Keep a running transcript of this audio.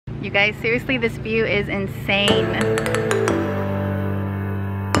You guys, seriously, this view is insane.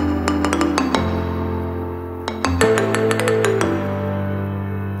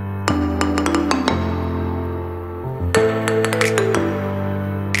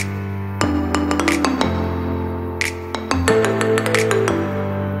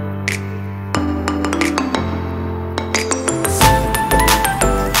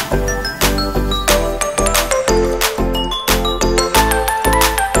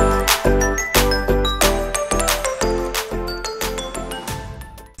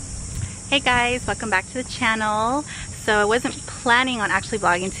 Hey guys, welcome back to the channel. So I wasn't planning on actually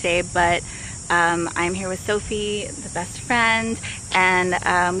vlogging today, but I'm here with Sophie, the best friend,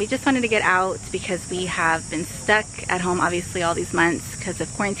 and we just wanted to get out because we have been stuck at home obviously all these months because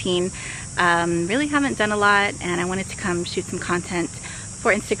of quarantine. Really haven't done a lot, and I wanted to come shoot some content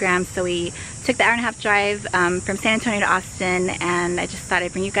for Instagram. So we took the hour-and-a-half drive from San Antonio to Austin, and I just thought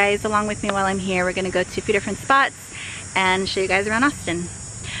I'd bring you guys along with me while I'm here. We're gonna go to a few different spots and show you guys around Austin.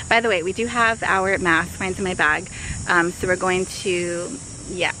 By the way, we do have our mask. Mine's in my bag. So we're going to,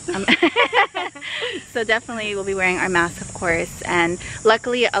 yeah. So definitely we'll be wearing our mask, of course. And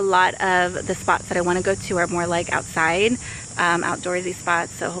luckily a lot of the spots that I want to go to are more like outside, outdoorsy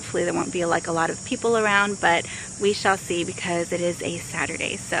spots. So hopefully there won't be like a lot of people around, but we shall see because it is a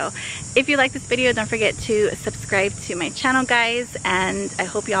Saturday. So if you like this video, don't forget to subscribe to my channel, guys. And I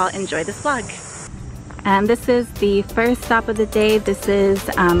hope you all enjoy this vlog. And this is the first stop of the day. This is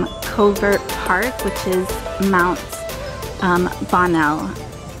Covert Park, which is Mount Bonnell.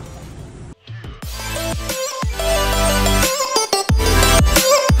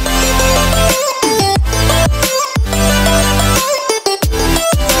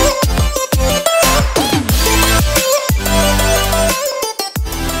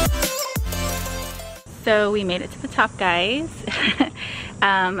 So we made it to the top, guys.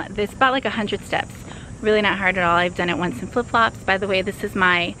 There's about like 100 steps. Really not hard at all. I've done it once in flip-flops. By the way, this is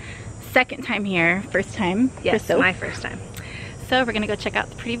my second time here. First time? Yes, my first time. So we're gonna go check out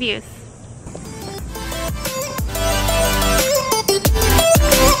the pretty views.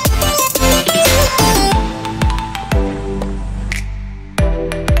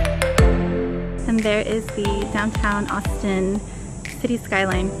 And there is the downtown Austin city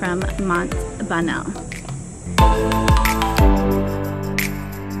skyline from Mount Bonnell.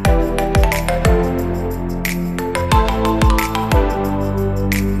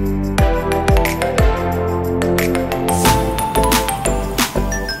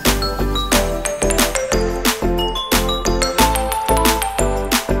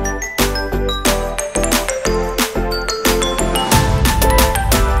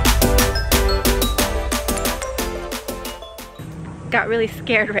 Got really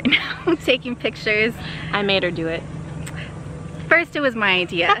scared right now taking pictures. I made her do it. First it was my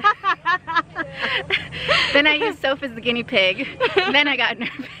idea. Then I used Soph as the guinea pig. Then I got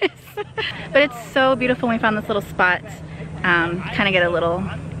nervous. But it's so beautiful when we found this little spot. Kind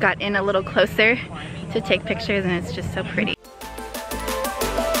of got in a little closer to take pictures, and it's just so pretty.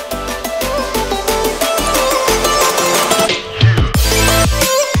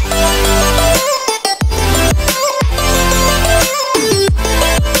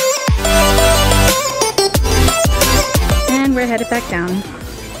 Headed back down.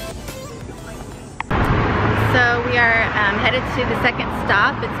 So we are headed to the second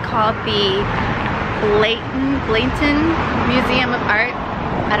stop. It's called the Blanton Museum of Art.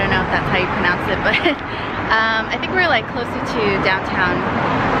 I don't know if that's how you pronounce it, but I think we're like closer to downtown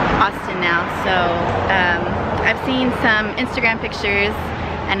Austin now. So I've seen some Instagram pictures,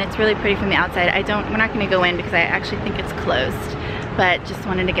 and it's really pretty from the outside. We're not going to go in because I actually think it's closed, but just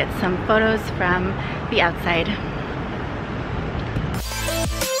wanted to get some photos from the outside.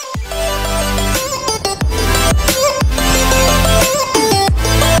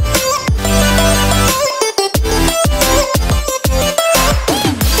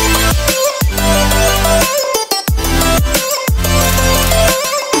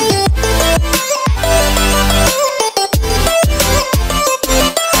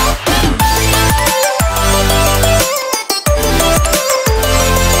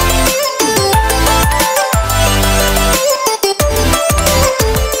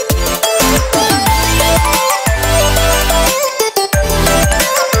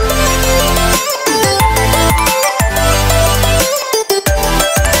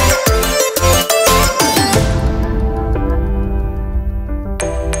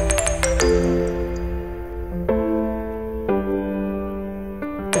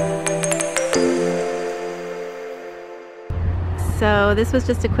 So this was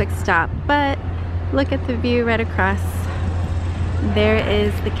just a quick stop, but look at the view right across. There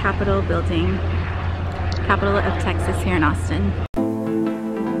is the Capitol building, capital of Texas here in Austin.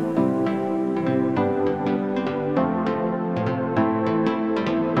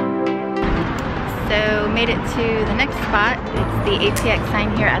 So made it to the next spot. It's the ATX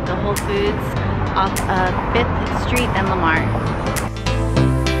sign here at the Whole Foods off of 5th Street and Lamar.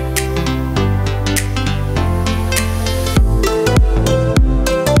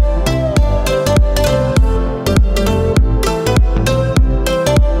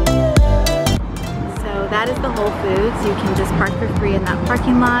 That is the Whole Foods. You can just park for free in that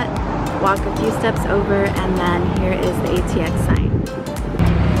parking lot, walk a few steps over, and then here is the ATX sign.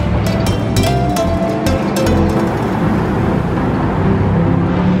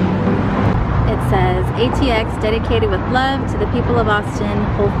 It says, ATX dedicated with love to the people of Austin,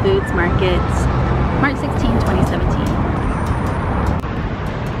 Whole Foods Market, March 16, 2017.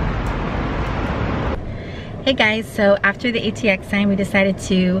 Hey guys, so after the ATX sign, we decided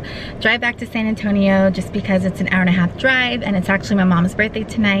to drive back to San Antonio just because it's an hour-and-a-half drive and it's actually my mom's birthday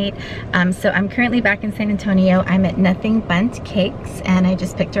tonight. So I'm currently back in San Antonio. I'm at Nothing Bundt Cakes and I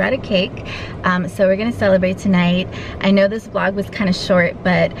just picked her out a cake. So we're gonna celebrate tonight. I know this vlog was kind of short,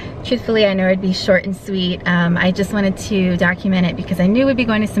 but truthfully I know it'd be short and sweet. I just wanted to document it because I knew we'd be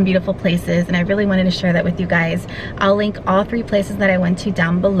going to some beautiful places and I really wanted to share that with you guys. I'll link all 3 places that I went to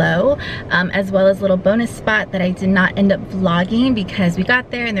down below, as well as little bonus spots that I did not end up vlogging because we got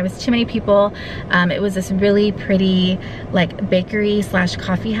there and there was too many people. It was this really pretty like bakery slash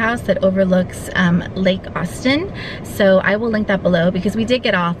coffee house that overlooks Lake Austin. So I will link that below because we did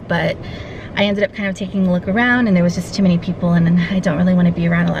get off, but I ended up kind of taking a look around and there was just too many people and I don't really want to be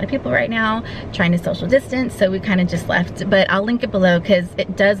around a lot of people right now trying to social distance, so we kind of just left. But I'll link it below because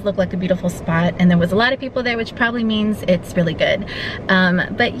it does look like a beautiful spot and there was a lot of people there, which probably means it's really good.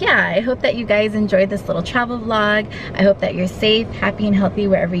 But yeah, I hope that you guys enjoyed this little travel vlog. I hope that you're safe, happy, and healthy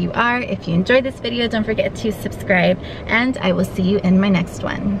wherever you are. If you enjoyed this video, don't forget to subscribe and I will see you in my next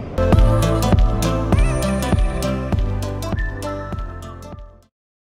one.